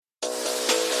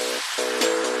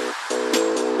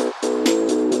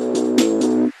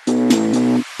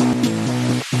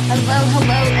Hello,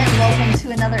 and welcome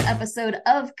to another episode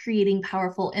of Creating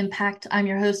Powerful Impact. I'm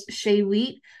your host, Shay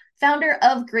Wheat, founder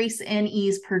of Grace and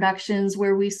Ease Productions,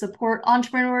 where we support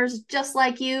entrepreneurs just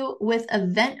like you with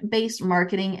event-based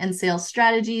marketing and sales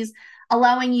strategies,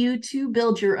 allowing you to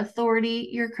build your authority,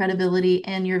 your credibility,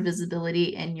 and your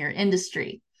visibility in your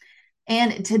industry.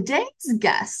 And today's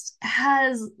guest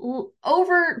has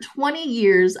over 20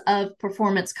 years of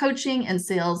performance coaching and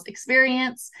sales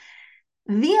experience.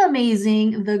 The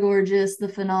amazing, the gorgeous, the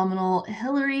phenomenal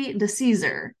Hilary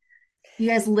DeCesare. You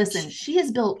guys listen, she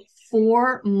has built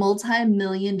 4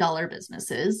 multi-million-dollar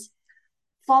businesses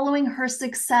following her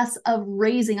success of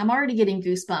raising, I'm already getting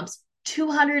goosebumps,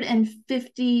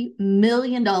 $250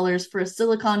 million for a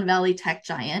Silicon Valley tech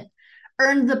giant,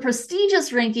 earned the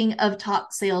prestigious ranking of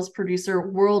top sales producer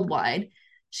worldwide.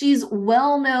 She's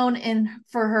well known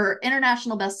for her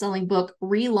international best-selling book,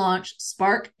 ReLaunch,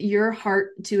 Spark Your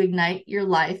Heart to Ignite Your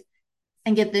Life.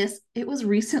 And get this, it was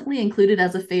recently included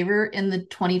as a favor in the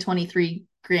 2023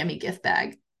 Grammy gift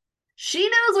bag. She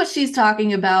knows what she's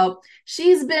talking about.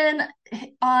 She's been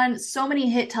on so many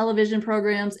hit television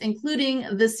programs,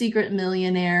 including The Secret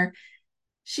Millionaire.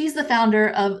 She's the founder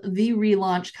of the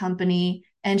ReLaunch company,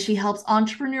 and she helps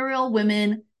entrepreneurial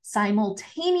women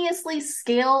simultaneously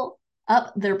scale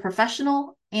up their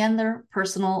professional and their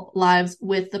personal lives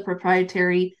with the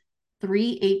proprietary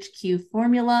 3HQ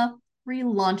formula,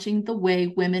 relaunching the way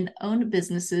women-owned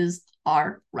businesses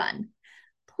are run.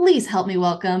 Please help me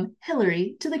welcome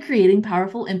Hilary to the Creating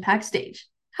Powerful Impact stage.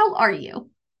 How are you?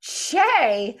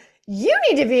 Shay, you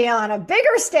need to be on a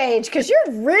bigger stage because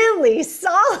you're really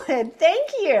solid.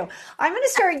 Thank you. I'm going to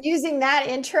start using that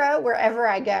intro wherever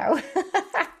I go.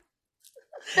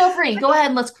 Feel free. Go ahead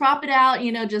and let's crop it out.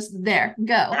 Just there. Go.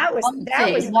 That was On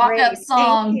stage. Walk great. up Thank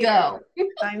song. you. Go.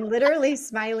 I'm literally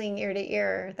smiling ear to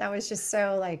ear. That was just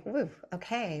so like, woo,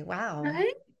 okay, wow.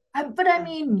 Right? But I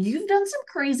mean, you've done some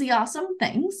crazy, awesome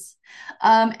things,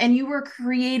 and you were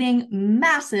creating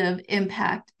massive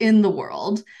impact in the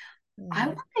world. I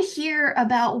want to hear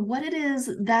about what it is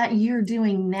that you're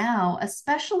doing now,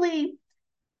 especially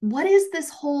what is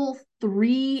this whole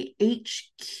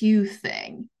 3HQ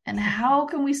thing, and how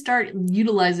can we start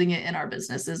utilizing it in our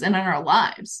businesses and in our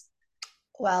lives?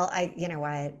 Well, you know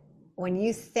what? When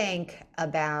you think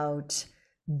about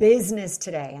business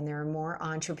today, and there are more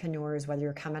entrepreneurs, whether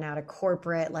you're coming out of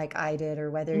corporate like I did, or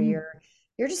whether you're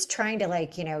just trying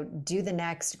to do the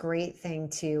next great thing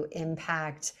to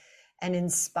impact and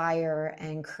inspire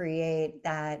and create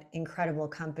that incredible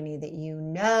company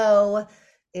that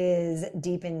is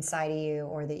deep inside of you,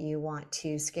 or that you want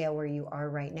to scale where you are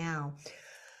right now.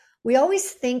 We always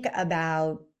think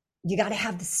about, you got to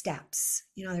have the steps.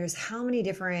 There's how many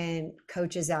different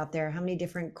coaches out there, how many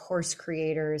different course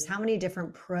creators, how many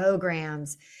different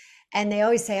programs. And they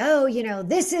always say, oh,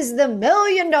 this is the $1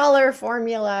 million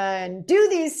formula, and do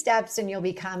these steps and you'll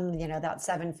become, that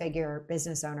 7-figure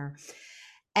business owner.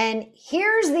 And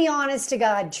here's the honest to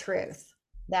God truth,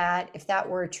 that if that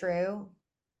were true,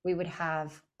 we would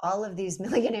have all of these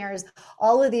millionaires,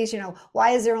 all of these, why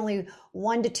is there only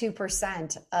 1 to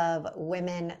 2% of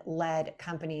women-led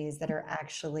companies that are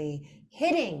actually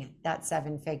hitting that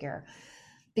 7-figure?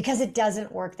 Because it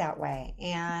doesn't work that way.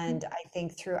 And I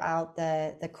think throughout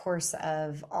the course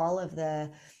of all of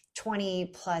the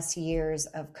 20 plus years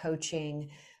of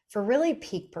coaching for really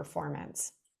peak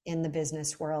performance in the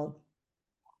business world,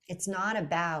 it's not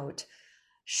about,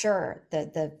 sure,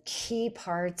 the key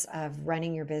parts of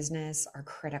running your business are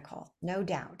critical, no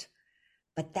doubt,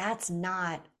 but that's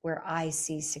not where I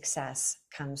see success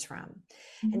comes from.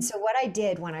 Mm-hmm. And so what I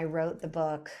did when I wrote the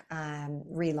book,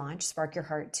 ReLaunch, Spark Your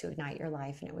Heart to Ignite Your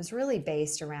Life, and it was really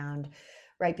based around,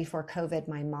 right before COVID,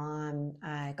 my mom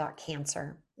got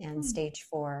cancer and stage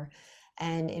 4,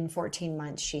 and in 14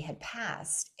 months she had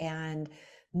passed. And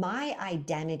my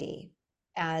identity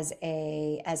as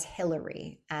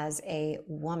Hilary, as a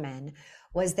woman,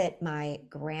 was that my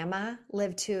grandma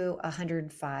lived to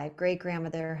 105, great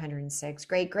grandmother 106,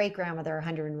 great great grandmother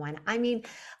 101. I mean,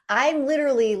 I'm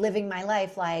literally living my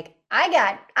life like I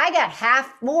got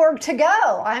half more to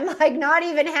go. I'm like not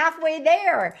even halfway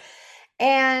there.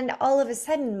 And all of a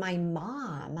sudden my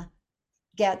mom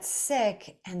gets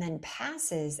sick and then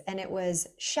passes, and it was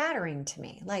shattering to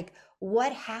me. Like,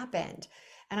 what happened?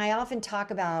 And I often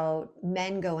talk about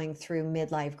men going through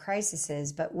midlife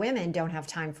crises, but women don't have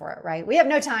time for it, right? We have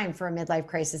no time for a midlife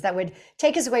crisis. That would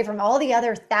take us away from all the other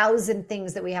 1,000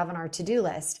 things that we have on our to-do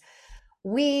list.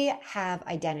 We have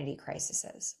identity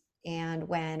crises. And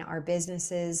when our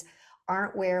businesses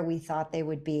aren't where we thought they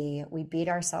would be, we beat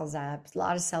ourselves up, a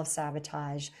lot of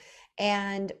self-sabotage.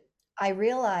 And I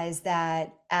realized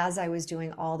that as I was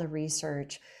doing all the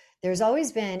research, there's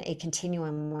always been a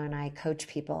continuum when I coach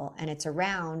people, and it's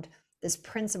around this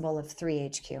principle of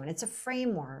 3HQ. And it's a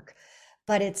framework,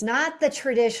 but it's not the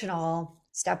traditional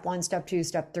step one, step two,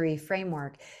 step three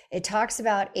framework. It talks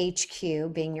about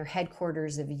HQ being your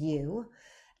headquarters of you,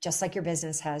 just like your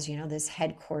business has, this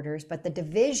headquarters, but the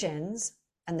divisions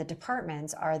and the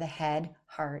departments are the head,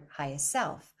 heart, highest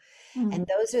self. Mm. And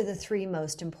those are the three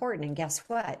most important. And guess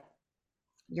what?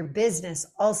 Your business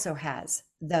also has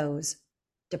those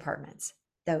departments,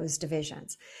 those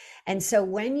divisions. And so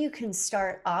when you can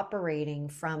start operating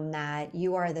from that,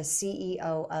 you are the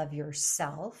CEO of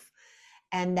yourself,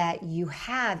 and that you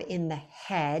have in the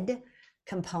head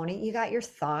component, you got your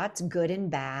thoughts, good and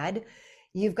bad.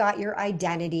 You've got your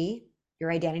identity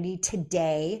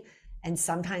today. And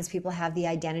sometimes people have the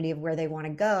identity of where they want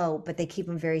to go, but they keep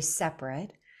them very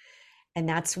separate. And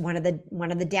that's one of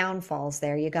the downfalls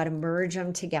there. You got to merge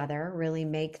them together, really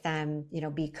make them,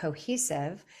 be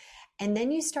cohesive. And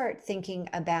then you start thinking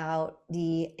about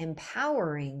the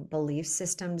empowering belief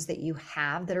systems that you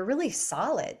have that are really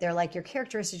solid. They're like your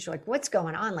characteristics. You're like, what's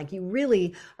going on? Like, you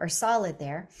really are solid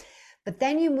there. But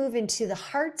then you move into the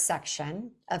heart section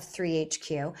of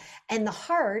 3HQ, and the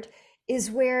heart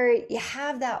is where you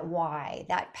have that why,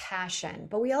 that passion,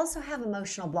 but we also have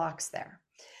emotional blocks there.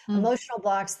 Emotional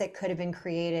blocks that could have been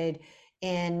created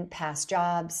in past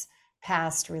jobs,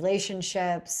 past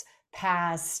relationships,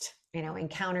 past,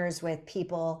 encounters with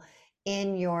people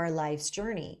in your life's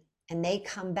journey. And they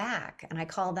come back, and I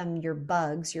call them your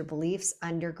bugs, your beliefs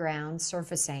underground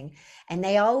surfacing. And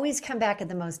they always come back at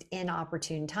the most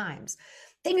inopportune times.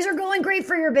 Things are going great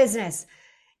for your business.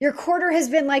 Your quarter has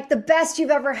been like the best you've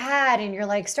ever had. And you're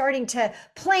like starting to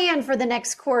plan for the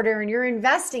next quarter, and you're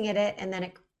investing in it. And then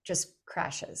it just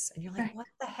crashes. And you're like, what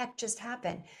the heck just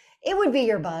happened? It would be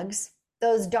your bugs,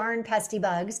 those darn pesky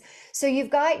bugs. So you've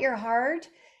got your heart,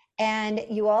 and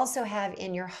you also have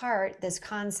in your heart this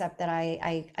concept that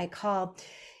I call,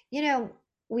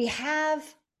 we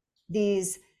have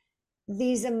these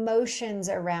emotions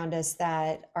around us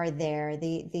that are there.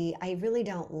 I really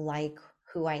don't like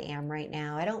who I am right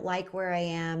now. I don't like where I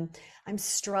am. I'm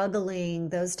struggling.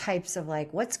 Those types of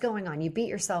like, what's going on? You beat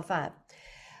yourself up.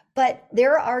 But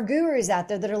there are gurus out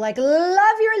there that are like,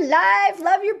 love your life,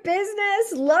 love your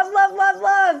business, love, love, love,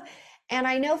 love. And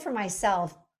I know for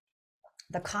myself,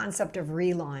 the concept of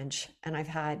relaunch, and I've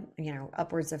had,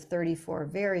 upwards of 34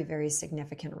 very, very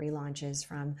significant relaunches,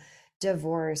 from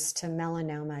divorce to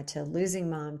melanoma to losing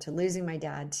mom to losing my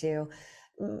dad to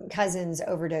cousins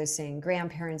overdosing,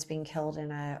 grandparents being killed in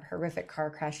a horrific car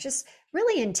crash, just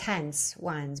really intense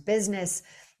ones, business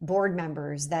board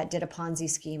members that did a Ponzi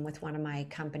scheme with one of my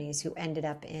companies who ended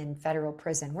up in federal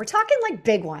prison. We're talking like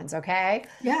big ones, okay?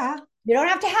 Yeah. You don't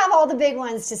have to have all the big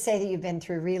ones to say that you've been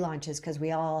through relaunches, because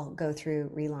we all go through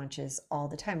relaunches all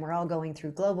the time. We're all going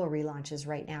through global relaunches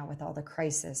right now with all the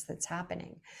crisis that's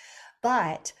happening.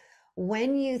 But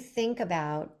when you think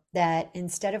about that,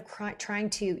 instead of trying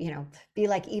to, be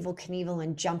like Evel Knievel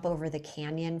and jump over the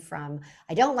canyon from,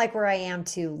 I don't like where I am,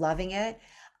 to loving it,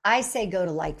 I say go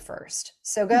to like first.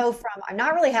 So go from, I'm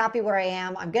not really happy where I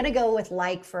am, I'm going to go with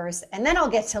like first, and then I'll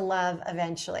get to love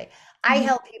eventually. I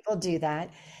help people do that.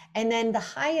 And then the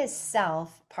highest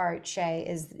self part, Shay,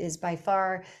 is by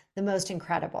far the most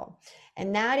incredible.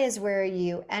 And that is where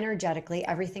you energetically,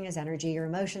 everything is energy, your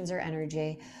emotions are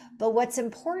energy. But what's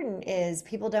important is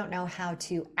people don't know how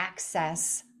to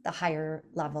access the higher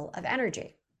level of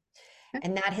energy.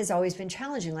 And that has always been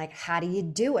challenging. Like, how do you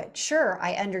do it? Sure,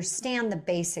 I understand the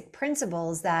basic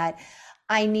principles that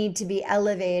I need to be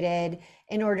elevated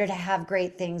in order to have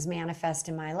great things manifest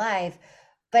in my life.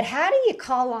 But how do you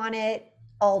call on it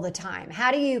all the time?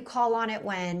 How do you call on it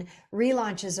when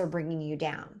relaunches are bringing you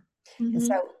down? And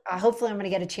so hopefully I'm going to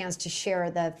get a chance to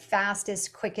share the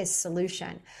fastest, quickest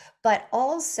solution. But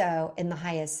also in the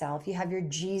highest self, you have your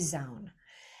G zone.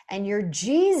 And your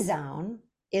G zone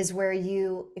is where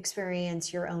you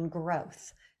experience your own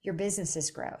growth, your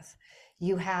business's growth.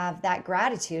 You have that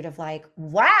gratitude of like,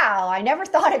 wow, I never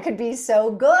thought it could be so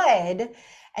good.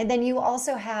 And then you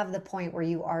also have the point where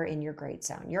you are in your great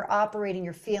zone. You're operating,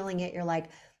 you're feeling it. You're like,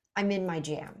 I'm in my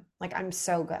jam. Like, I'm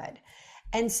so good.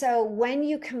 And so when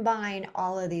you combine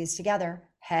all of these together,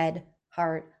 head,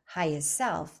 heart, highest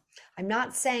self, I'm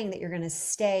not saying that you're going to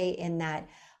stay in that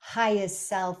highest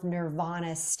self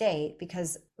nirvana state,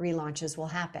 because relaunches will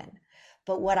happen.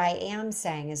 But what I am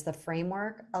saying is the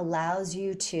framework allows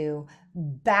you to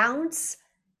bounce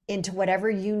into whatever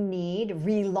you need,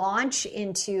 relaunch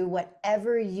into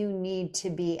whatever you need to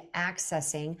be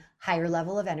accessing higher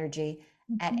level of energy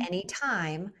at any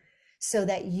time, so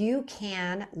that you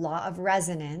can, law of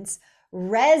resonance,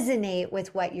 resonate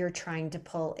with what you're trying to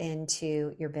pull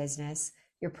into your business,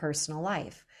 your personal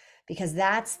life. Because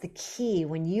that's the key.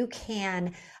 When you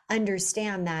can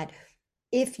understand that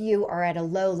if you are at a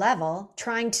low level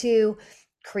trying to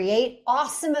create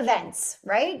awesome events,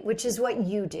 right? Which is what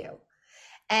you do,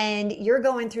 and you're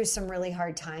going through some really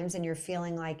hard times and you're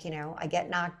feeling like, I get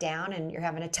knocked down and you're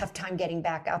having a tough time getting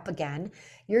back up again.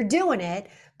 You're doing it,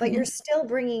 but you're Mhm. still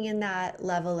bringing in that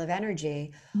level of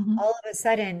energy. Mhm. All of a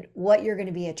sudden, what you're going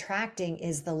to be attracting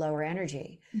is the lower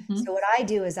energy. So Mhm. what I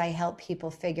do is I help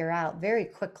people figure out very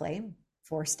quickly,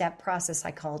 4-step process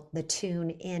I call the Tune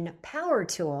In Power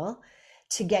Tool,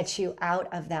 to get you out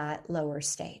of that lower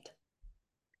state.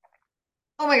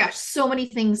 Oh my gosh, so many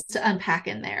things to unpack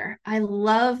in there. I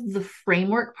love the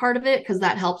framework part of it because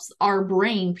that helps our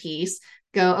brain piece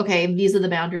go, okay, these are the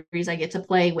boundaries I get to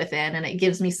play within, and it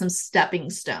gives me some stepping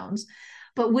stones.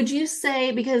 But would you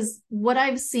say, because what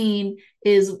I've seen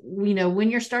is,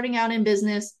 when you're starting out in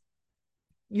business,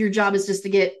 your job is just to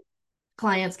get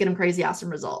clients, get them crazy awesome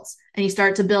results. And you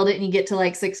start to build it and you get to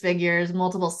like six figures,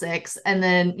 multiple six, and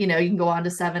then, you can go on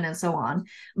to seven and so on.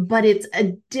 But it's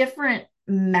a different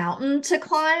mountain to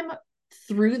climb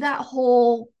through that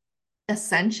whole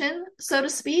ascension, so to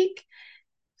speak.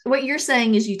 What you're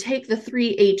saying is you take the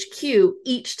 3HQ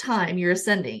each time you're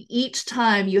ascending, each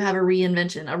time you have a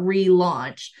reinvention, a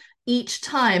relaunch, each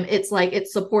time it's like it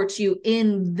supports you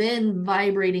in then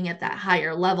vibrating at that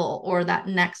higher level or that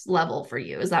next level for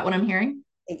you. Is that what I'm hearing?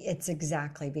 It's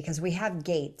exactly because we have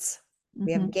gates.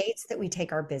 We have Mm-hmm. gates that we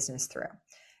take our business through.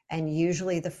 And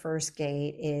usually the first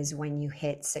gate is when you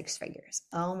hit six figures.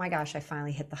 Oh my gosh, I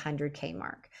finally hit the 100K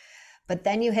mark. But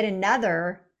then you hit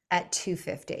another at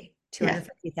 250, Yeah.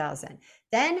 250,000.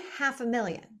 Then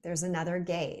 500,000. There's another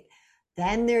gate.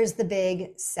 Then there's the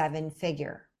big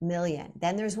seven-figure million.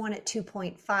 Then there's one at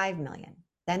 2.5 million.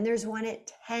 Then there's one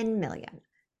at 10 million.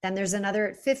 Then there's another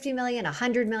at 50 million,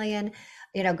 100 million,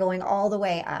 going all the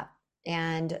way up.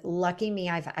 And lucky me,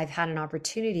 I've had an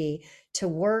opportunity to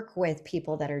work with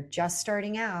people that are just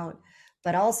starting out,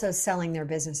 but also selling their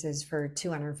businesses for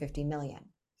 250 million.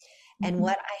 And Mm-hmm.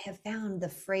 what I have found, the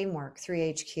framework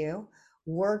 3HQ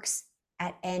works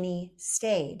at any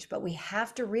stage, but we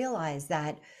have to realize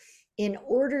that in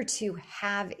order to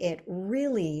have it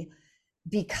really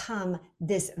become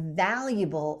this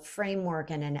valuable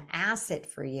framework and an asset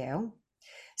for you,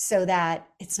 so that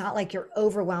it's not like you're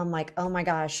overwhelmed, like, oh my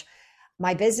gosh,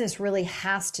 my business really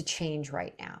has to change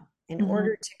right now in Mm-hmm.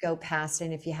 order to go past.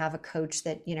 And if you have a coach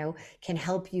that, can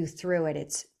help you through it,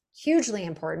 it's hugely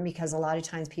important, because a lot of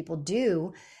times people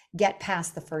do get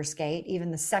past the first gate,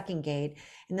 even the second gate,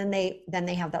 and then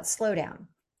they have that slowdown.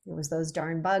 It was those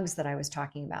darn bugs that I was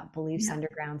talking about, beliefs Yeah.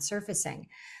 underground surfacing.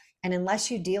 And unless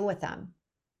you deal with them,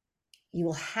 you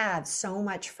will have so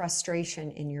much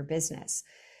frustration in your business.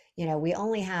 We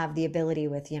only have the ability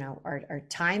with, our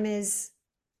time is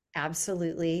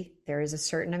absolutely, there is a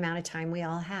certain amount of time we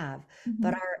all have, Mm-hmm.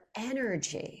 but our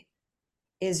energy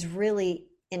is really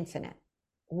infinite.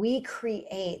 We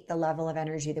create the level of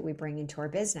energy that we bring into our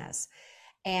business.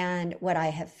 And what I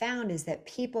have found is that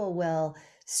people will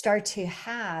start to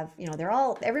have,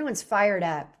 everyone's fired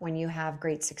up when you have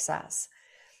great success,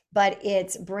 but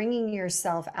it's bringing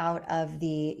yourself out of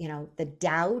the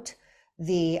doubt,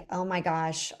 oh my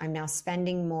gosh, I'm now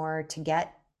spending more to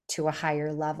get to a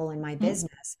higher level in my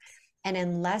business. And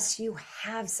unless you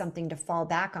have something to fall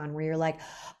back on where you're like,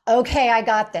 okay, I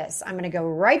got this, I'm going to go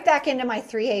right back into my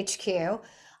 3HQ.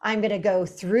 I'm going to go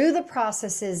through the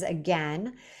processes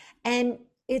again. And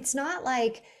it's not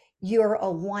like you're a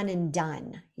one and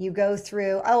done. You go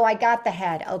through, oh, I got the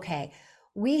head. Okay.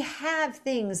 We have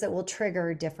things that will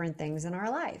trigger different things in our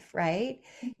life, right?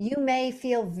 You may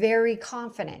feel very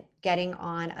confident getting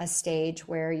on a stage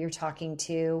where you're talking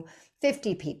to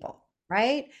 50 people,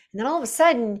 right? And then all of a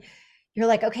sudden, you're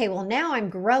like, okay, well, now I'm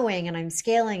growing and I'm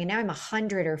scaling, and now I'm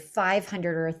 100 or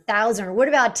 500 or 1,000, or what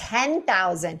about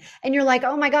 10,000? And you're like,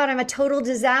 oh my God, I'm a total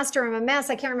disaster. I'm a mess.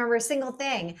 I can't remember a single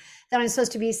thing that I'm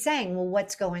supposed to be saying. Well,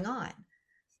 what's going on?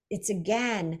 It's,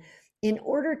 again, in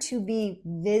order to be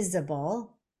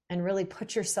visible and really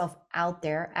put yourself out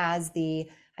there as I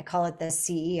call it the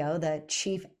CEO, the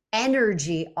chief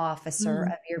energy officer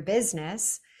Mm-hmm. of your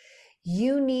business,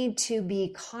 you need to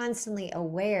be constantly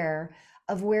aware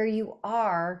of where you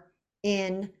are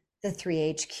in the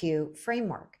 3HQ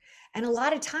framework. And a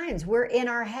lot of times we're in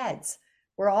our heads.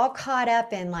 We're all caught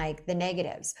up in like the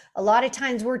negatives. A lot of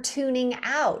times we're tuning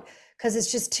out because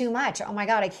it's just too much. Oh my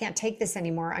God, I can't take this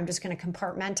anymore. I'm just going to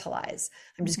compartmentalize.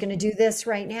 I'm just going to do this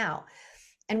right now.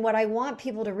 And what I want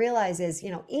people to realize is,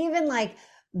 even like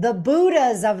the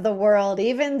Buddhas of the world,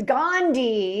 even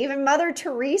Gandhi, even Mother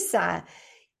Teresa.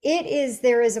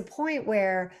 There is a point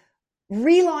where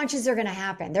relaunches are going to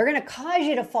happen. They're going to cause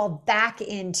you to fall back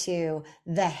into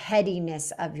the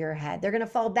headiness of your head. They're going to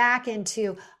fall back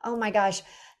into, oh my gosh,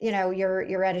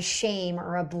 you're at a shame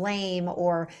or a blame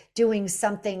or doing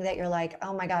something that you're like,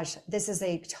 oh my gosh, this is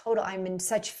I'm in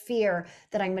such fear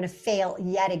that I'm going to fail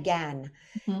yet again.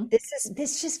 Mhm.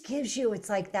 This just gives you, it's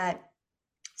like that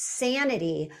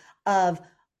sanity of,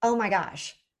 oh my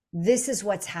gosh, this is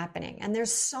what's happening. And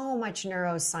there's so much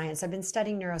neuroscience. I've been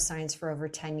studying neuroscience for over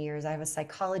 10 years. I have a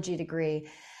psychology degree.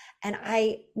 And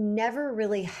I never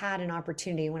really had an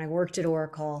opportunity when I worked at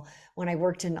Oracle, when I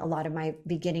worked in a lot of my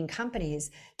beginning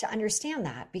companies, to understand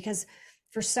that. Because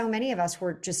for so many of us,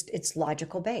 it's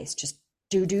logical based. Just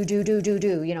do,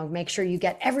 make sure you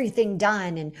get everything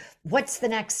done. And what's the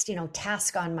next,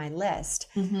 task on my list?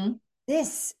 Mhm.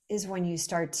 This is when you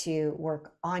start to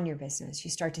work on your business.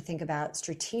 You start to think about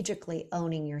strategically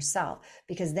owning yourself,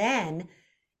 because then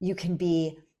you can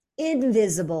be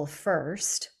invisible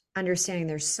first, understanding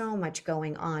there's so much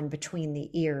going on between the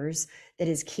ears that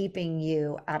is keeping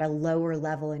you at a lower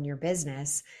level in your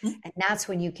business. And that's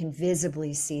when you can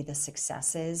visibly see the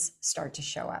successes start to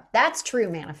show up. That's true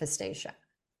manifestation.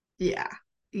 Yeah.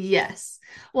 Yes.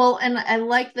 Well, and I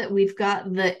like that we've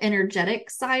got the energetic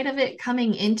side of it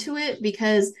coming into it,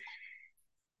 because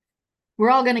we're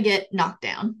all going to get knocked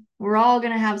down. We're all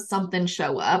going to have something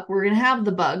show up. We're going to have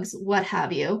the bugs, what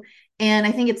have you. And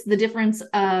I think it's the difference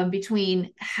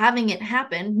between having it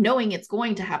happen, knowing it's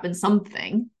going to happen,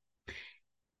 something,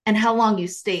 and how long you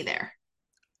stay there,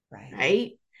 Right.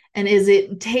 right? And is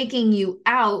it taking you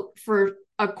out for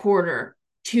a quarter,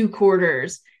 2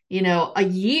 quarters, a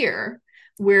year,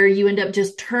 where you end up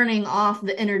just turning off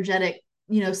the energetic,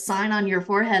 sign on your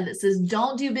forehead that says,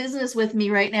 don't do business with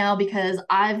me right now because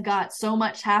I've got so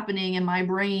much happening in my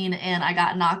brain and I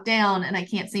got knocked down and I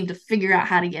can't seem to figure out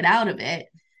how to get out of it.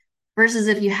 Versus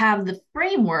if you have the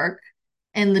framework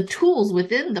and the tools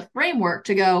within the framework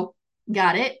to go,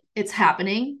 got it, it's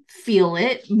happening, feel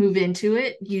it, move into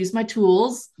it, use my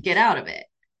tools, get out of it.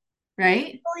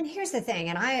 Right? Well, and here's the thing,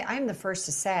 and I'm the first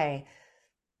to say,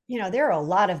 there are a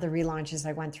lot of the relaunches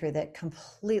I went through that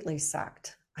completely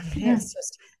sucked. I mean, Yeah.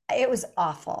 it was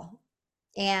awful.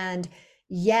 And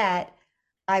yet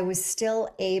I was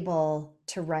still able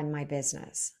to run my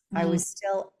business. I Mm, was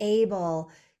still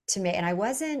able to make, and I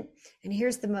wasn't, and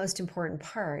here's the most important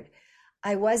part.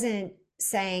 I wasn't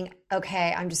saying,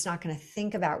 okay, I'm just not going to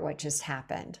think about what just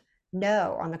happened.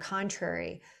 No, on the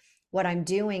contrary, what I'm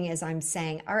doing is I'm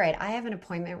saying, all right, I have an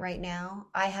appointment right now.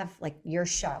 I have like your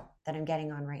show that I'm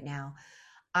getting on right now.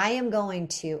 I am going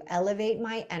to elevate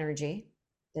my energy,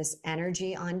 this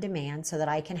energy on demand, so that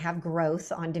I can have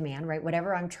growth on demand, right?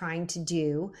 Whatever I'm trying to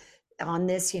do on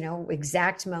this,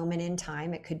 exact moment in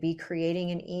time. It could be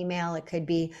creating an email. It could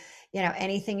be,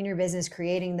 anything in your business,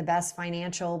 creating the best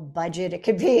financial budget. It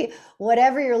could be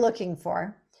whatever you're looking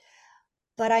for.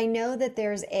 But I know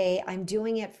that I'm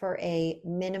doing it for a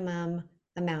minimum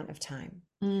amount of time.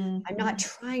 I'm not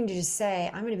mm, trying to just say,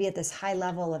 I'm going to be at this high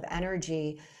level of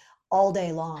energy all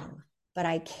day long, but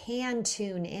I can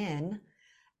tune in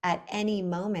at any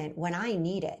moment when I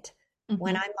need it.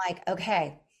 When mhm. I'm like,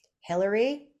 okay,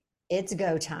 Hilary, it's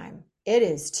go time. It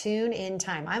is tune in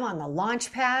time. I'm on the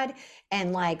launch pad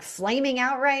and like flaming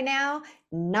out right now,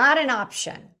 not an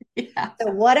option. Yeah.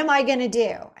 So what am I going to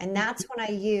do? And that's when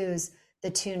I use the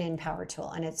tune in power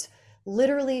tool. And it's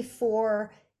literally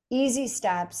 4 easy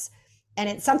steps. And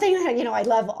it's something that, I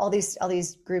love all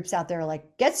these groups out there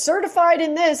like get certified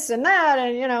in this and that.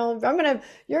 And, you're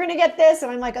going to get this.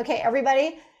 And I'm like, okay,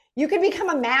 everybody, you can become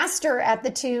a master at the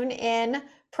tune in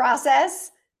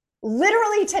process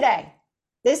literally today.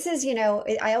 This is,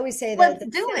 I always say that Let's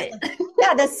do it.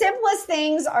 yeah, the simplest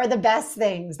things are the best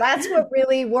things. That's what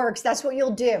really works. That's what you'll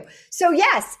do. So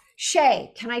yes,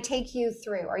 Shay, can I take you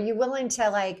through? Are you willing to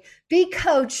like be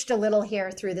coached a little here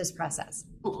through this process?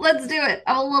 Let's do it.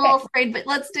 I'm a Okay. little afraid, but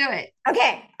let's do it.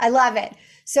 Okay, I love it.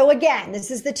 So again, this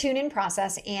is the tune in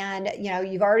process and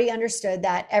you've already understood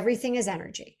that everything is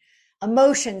energy.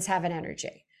 Emotions have an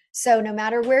energy. So no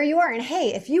matter where you are, and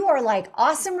hey, if you are like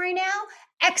awesome right now,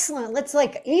 excellent. Let's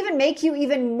like even make you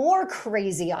even more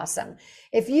crazy awesome.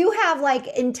 If you have like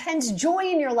intense joy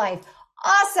in your life,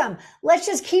 awesome. Let's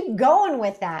just keep going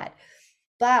with that.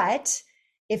 But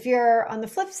if you're on the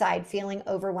flip side feeling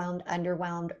overwhelmed,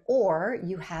 underwhelmed, or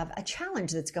you have a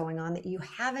challenge that's going on that you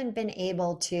haven't been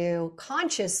able to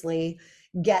consciously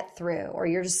get through, or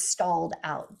you're just stalled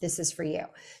out, this is for you.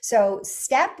 So,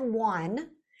 step one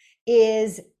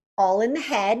is all in the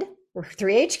head.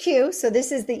 3HQ. So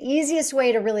this is the easiest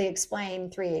way to really explain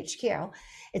 3HQ.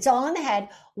 It's all in the head.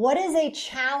 What is a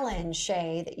challenge,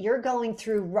 Shay, that you're going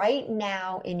through right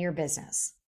now in your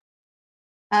business?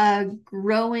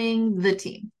 Growing the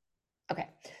team. Okay.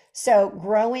 So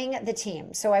growing the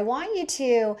team. So I want you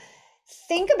to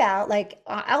think about, like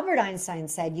Albert Einstein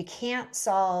said, you can't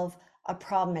solve a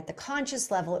problem at the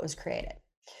conscious level it was created.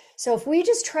 So if we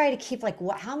just try to keep like,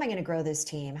 how am I going to grow this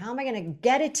team? How am I going to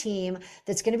get a team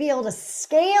that's going to be able to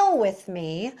scale with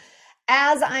me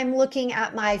as I'm looking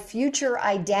at my future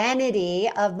identity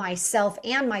of myself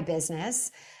and my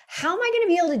business? How am I going to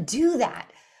be able to do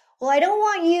that? Well, I don't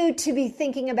want you to be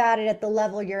thinking about it at the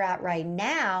level you're at right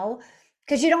now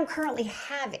because you don't currently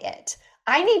have it.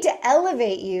 I need to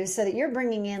elevate you so that you're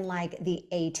bringing in like the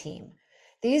A team.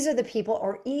 These are the people,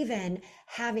 or even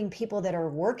having people that are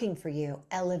working for you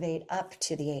elevate up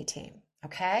to the A team.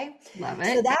 Okay. Love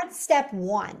So it. that's step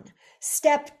one.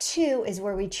 Step two is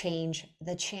where we change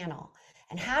the channel.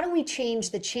 And how do we change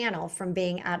the channel from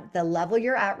being at the level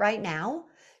you're at right now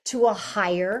to a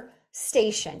higher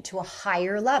station, to a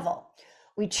higher level?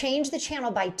 We change the channel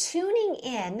by tuning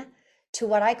in to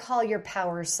what I call your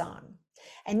power song.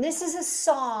 And this is a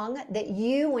song that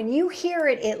when you hear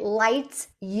it, it lights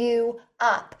you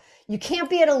up. You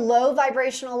can't be at a low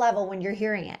vibrational level when you're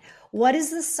hearing it. What is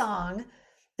the song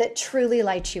that truly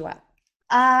lights you up?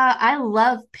 I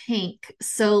love Pink,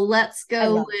 so let's I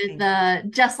go love with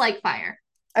Pink. Just Like Fire.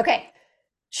 Okay,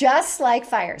 just like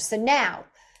fire. So now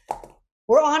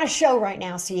we're on a show right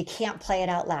now, so you can't play it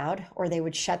out loud or they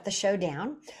would shut the show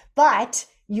down. But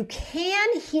you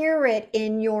can hear it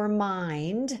in your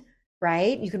mind,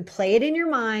 right? You can play it in your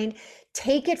mind,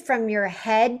 take it from your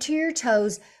head to your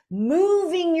toes,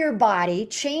 moving your body,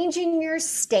 changing your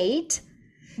state.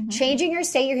 Changing your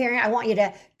state, you're hearing it. I want you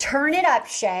to turn it up,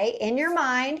 Shay, in your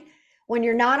mind. When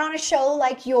you're not on a show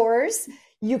like yours,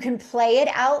 you can play it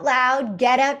out loud,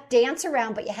 get up, dance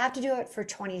around, but you have to do it for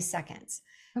 20 seconds.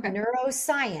 Okay.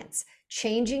 Neuroscience,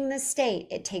 changing the state,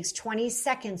 it takes 20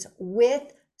 seconds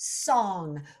with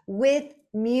song, with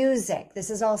music. This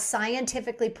is all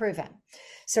scientifically proven.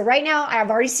 So right now,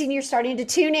 I've already seen you're starting to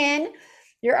tune in.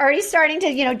 You're already starting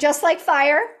to, just like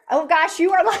fire. Oh gosh,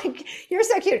 you're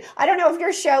so cute. I don't know if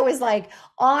your show is like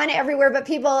on everywhere, but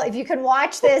people, if you can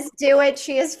watch this, do it.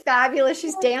 She is fabulous.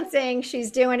 She's dancing. She's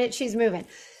doing it. She's moving.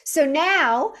 So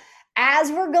now,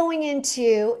 as we're going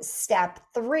into step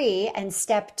 3, and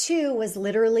step 2 was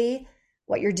literally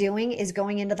what you're doing is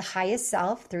going into the highest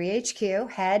self,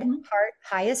 3HQ, head, heart,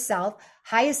 highest self,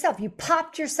 highest self. You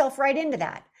popped yourself right into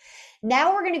that.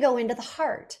 Now we're going to go into the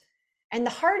heart. And the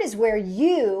heart is where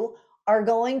you are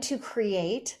going to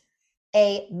create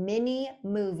a mini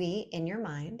movie in your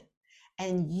mind,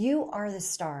 and you are the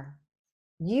star.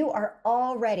 You are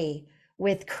already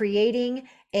with creating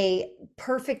a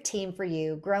perfect team for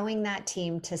you, growing that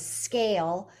team to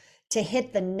scale, to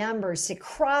hit the numbers, to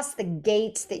cross the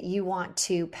gates that you want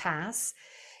to pass.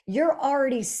 You're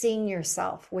already seeing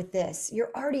yourself with this.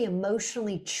 You're already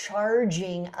emotionally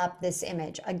charging up this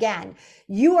image. Again,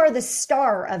 you are the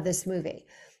star of this movie.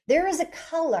 There is a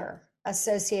color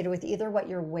associated with either what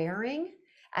you're wearing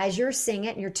as you're singing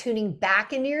it, and you're tuning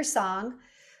back into your song,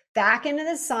 back into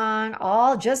the song,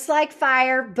 all just like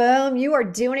fire. Boom, you are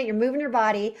doing it. You're moving your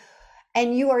body,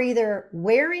 and you are either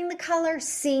wearing the color,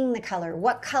 seeing the color.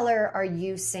 What color are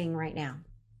you seeing right now?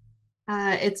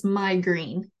 It's my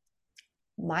green.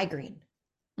 My green.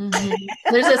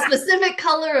 There's a specific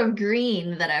color of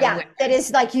green that I wear. That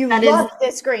is like you That love is,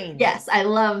 this green. yes, I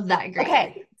love that green.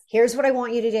 Okay, here's what I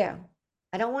want you to do.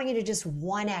 I don't want you to just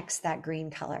 1x that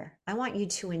green color. I want you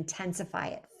to intensify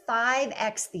it.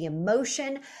 5x the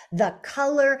emotion, the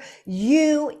color.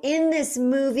 You in this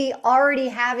movie already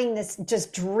having this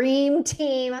just dream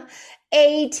team,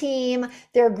 A team.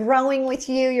 They're growing with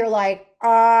you. You're like,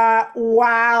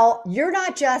 wow. You're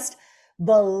not just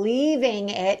believing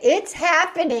it. It's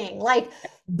happening. Like,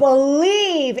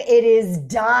 believe it is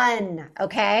done.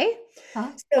 Okay.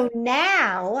 Huh? So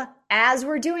now, as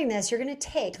we're doing this, you're going to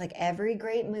take, like every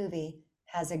great movie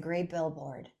has a great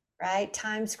billboard, right?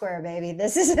 Times Square, baby.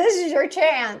 This is your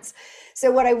chance.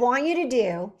 So what I want you to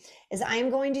do is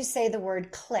I'm going to say the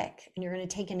word click, and you're going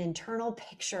to take an internal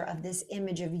picture of this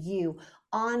image of you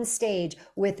on stage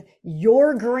with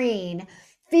your green,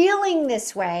 feeling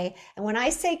this way. And when I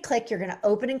say click, you're going to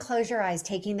open and close your eyes,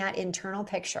 taking that internal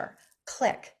picture.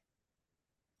 Click,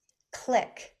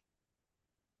 click,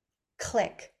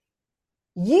 click.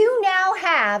 You now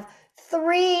have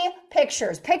 3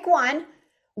 pictures. Pick one.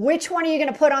 Which one are you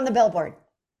going to put on the billboard?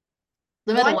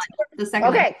 The middle one, the second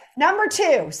one. Okay, number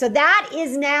 2. So that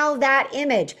is now that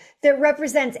image that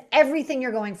represents everything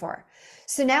you're going for.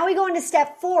 So now we go into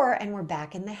step 4 and we're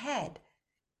back in the head.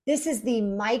 This is the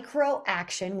micro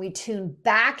action. We tune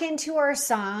back into our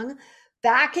song,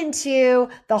 back into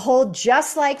the whole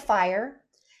just like fire.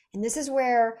 And this is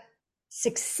where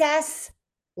success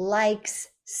likes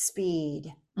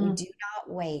speed. We do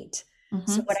not wait.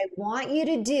 So what I want you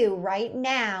to do right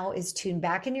now is tune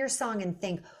back into your song and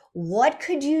think, what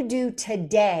could you do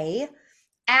today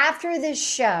after this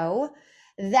show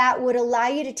that would allow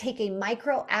you to take a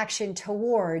micro action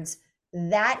towards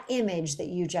that image that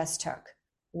you just took?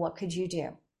 What could you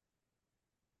do?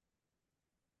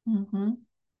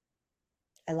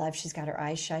 I love she's got her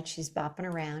eyes shut. She's bopping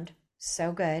around.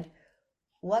 So good.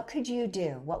 What could you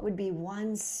do? What would be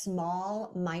one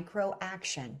small micro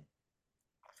action?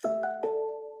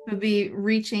 Would be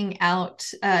reaching out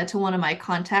to one of my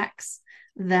contacts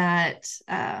that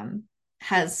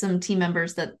has some team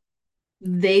members that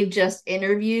they've just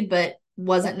interviewed, but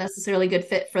wasn't necessarily a good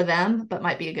fit for them, but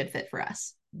might be a good fit for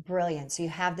us. Brilliant. So you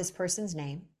have this person's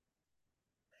name.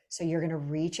 So you're going to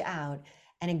reach out.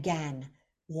 And again,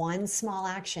 one small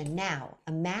action. Now,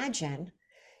 imagine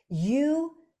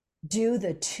you do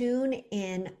the tune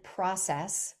in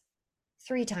process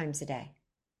 3 times a day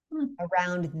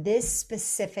around this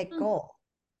specific goal.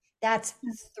 That's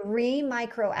 3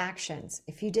 micro actions.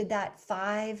 If you did that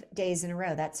 5 days in a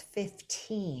row, that's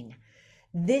 15.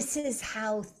 This is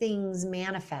how things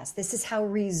manifest. This is how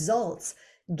results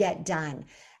get done.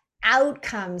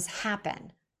 Outcomes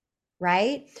happen,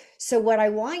 right? So what I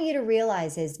want you to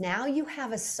realize is now you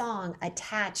have a song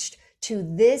attached to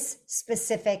this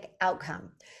specific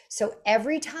outcome. So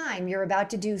every time you're about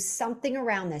to do something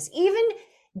around this, even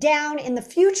down in the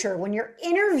future when you're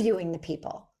interviewing the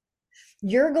people,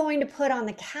 you're going to put on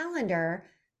the calendar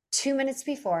 2 minutes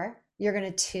before, you're going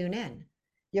to tune in.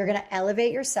 You're going to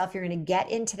elevate yourself. You're going to get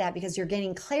into that because you're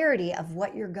getting clarity of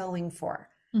what you're going for,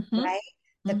 right?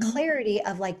 The clarity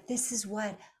of like, this is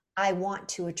what I want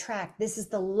to attract. This is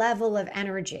the level of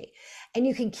energy. And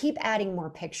you can keep adding more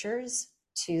pictures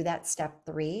to that step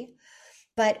 3.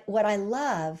 But what I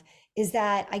love is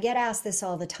that I get asked this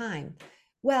all the time.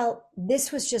 Well,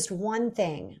 this was just one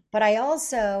thing, but I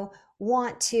also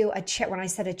want to, when I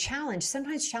said a challenge,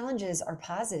 sometimes challenges are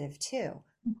positive too.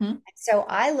 So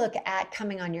I look at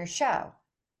coming on your show.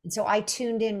 And so I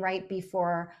tuned in right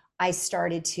before I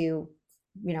started to,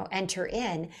 enter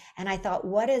in. And I thought,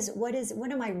 what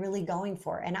am I really going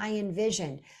for? And I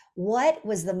envisioned what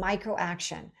was the micro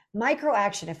action,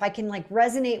 if I can like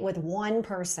resonate with one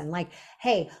person, like,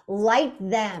 hey, light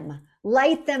them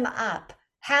up,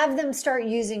 have them start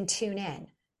using tune in.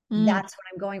 That's what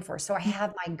I'm going for. So I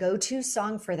have my go-to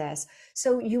song for this.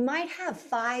 So you might have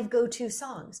 5 go-to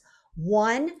songs.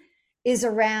 One is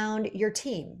around your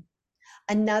team.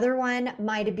 Another one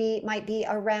might be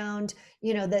around,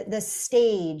 the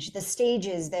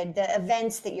stages, the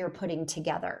events that you're putting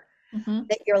together.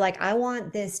 That you're like, I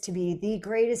want this to be the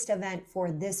greatest event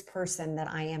for this person that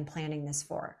I am planning this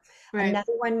for. Right.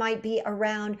 Another one might be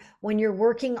around when you're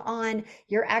working on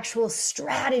your actual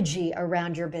strategy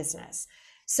around your business.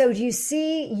 So do you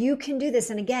see, you can do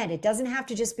this. And again, it doesn't have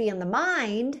to just be in the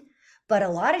mind, but a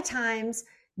lot of times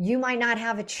you might not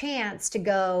have a chance to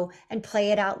go and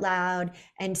play it out loud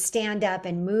and stand up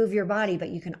and move your body, but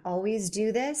you can always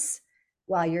do this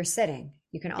while you're sitting.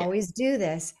 You can always do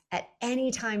this at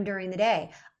any time during the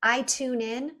day. I tune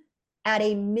in at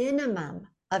a minimum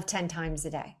of 10 times a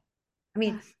day. I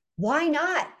mean, why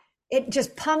not? It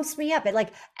just pumps me up. It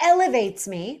like elevates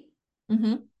me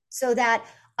so that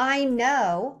I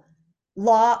know,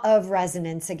 law of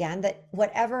resonance again, that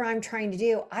whatever I'm trying to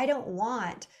do, I don't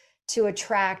want to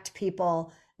attract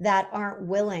people that aren't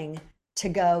willing to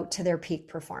go to their peak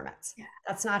performance.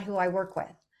 That's not who I work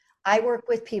with. I work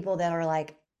with people that are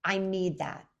like, I need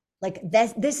that. Like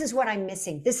this is what I'm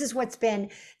missing. This is what's been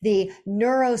the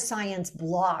neuroscience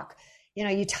block.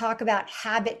 You talk about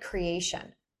habit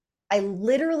creation. I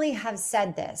literally have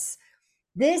said this.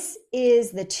 This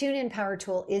is the Tune In Power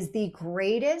Tool is the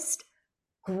greatest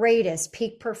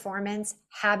peak performance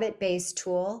habit-based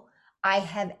tool I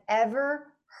have ever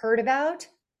heard about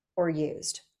or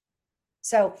used.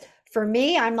 So for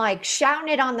me, I'm like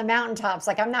shouting it on the mountaintops.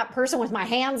 Like I'm that person with my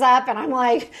hands up and I'm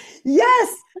like,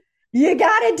 yes, you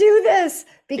got to do this,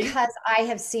 because I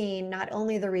have seen not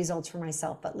only the results for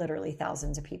myself, but literally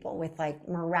thousands of people with like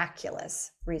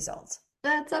miraculous results.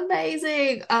 That's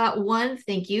amazing. One,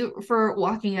 thank you for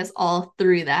walking us all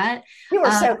through that. You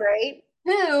were so great.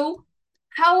 2,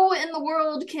 how in the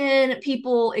world can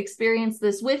people experience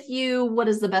this with you? What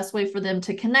is the best way for them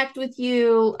to connect with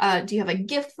you? Do you have a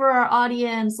gift for our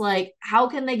audience? Like, how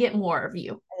can they get more of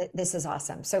you? This is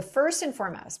awesome. So first and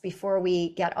foremost, before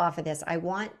we get off of this, I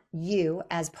want you,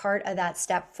 as part of that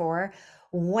step 4,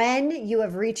 when you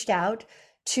have reached out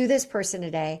to this person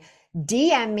today,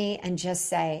 DM me and just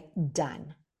say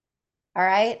done. All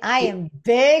right. I am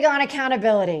big on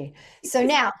accountability. So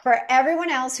now for everyone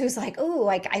else who's like, oh,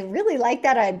 like I really like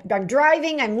that. I'm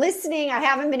driving, I'm listening. I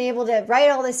haven't been able to write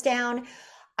all this down.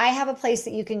 I have a place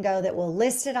that you can go that will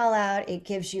list it all out. It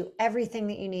gives you everything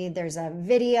that you need. There's a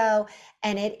video,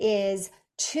 and it is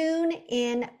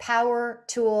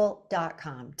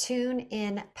tuneinpowertool.com,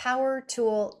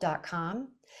 tuneinpowertool.com.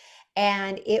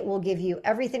 And it will give you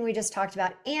everything we just talked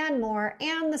about and more,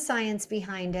 and the science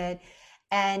behind it.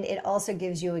 And it also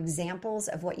gives you examples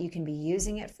of what you can be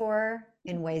using it for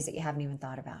in ways that you haven't even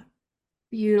thought about.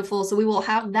 Beautiful. So we will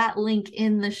have that link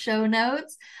in the show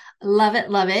notes. Love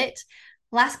it. Love it.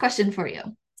 Last question for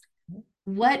you.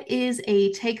 What is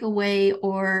a takeaway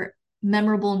or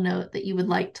memorable note that you would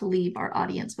like to leave our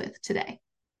audience with today?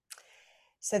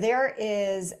 So there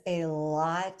is a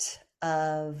lot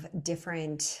of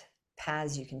different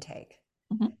paths you can take.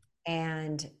 Mm-hmm.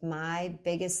 And my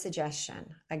biggest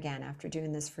suggestion, again, after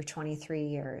doing this for 23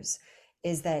 years,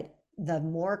 is that the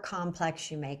more complex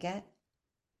you make it,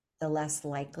 the less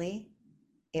likely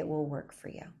it will work for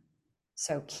you.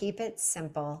 So keep it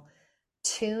simple.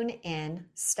 Tune in,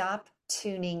 stop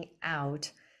tuning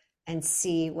out, and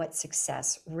see what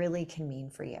success really can mean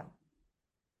for you.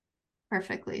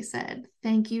 Perfectly said.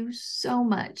 Thank you so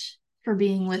much for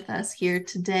being with us here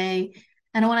today.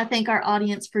 And I want to thank our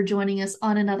audience for joining us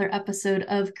on another episode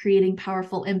of Creating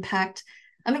Powerful Impact.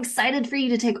 I'm excited for you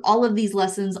to take all of these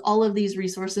lessons, all of these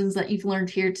resources that you've learned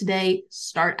here today,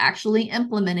 start actually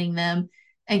implementing them,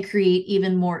 and create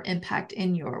even more impact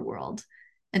in your world.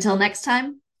 Until next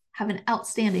time, have an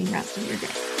outstanding rest of your day.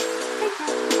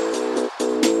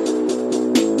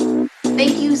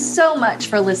 Thank you so much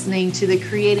for listening to the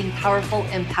Creating Powerful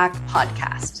Impact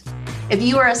podcast. If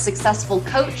you are a successful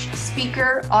coach,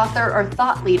 speaker, author, or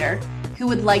thought leader who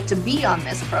would like to be on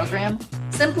this program,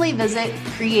 simply visit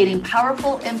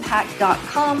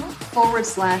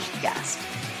creatingpowerfulimpact.com/guest.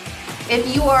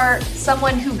 If you are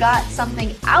someone who got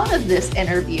something out of this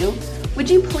interview, would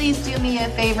you please do me a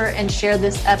favor and share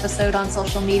this episode on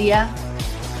social media?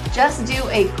 Just do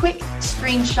a quick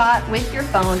screenshot with your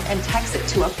phone and text it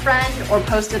to a friend or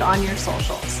post it on your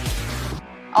socials.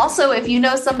 Also, if you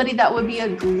know somebody that would be a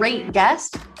great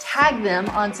guest, tag them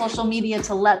on social media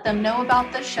to let them know about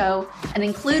the show and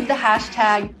include the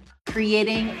hashtag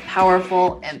Creating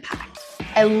Powerful Impact.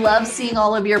 I love seeing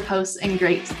all of your posts and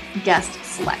great guest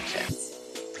selections.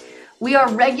 We are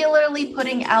regularly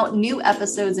putting out new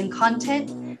episodes and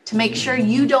content. To make sure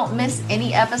you don't miss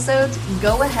any episodes,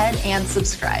 go ahead and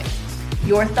subscribe.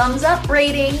 Your thumbs up,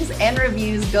 ratings, and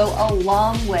reviews go a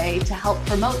long way to help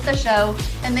promote the show,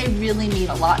 and they really mean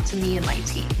a lot to me and my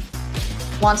team.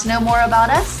 Want to know more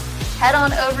about us? Head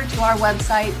on over to our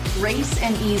website,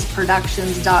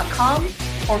 graceandeaseproductions.com,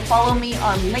 or follow me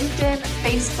on LinkedIn,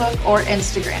 Facebook, or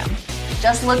Instagram.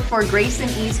 Just look for Grace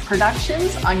and Ease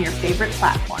Productions on your favorite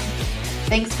platform.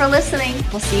 Thanks for listening.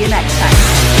 We'll see you next time.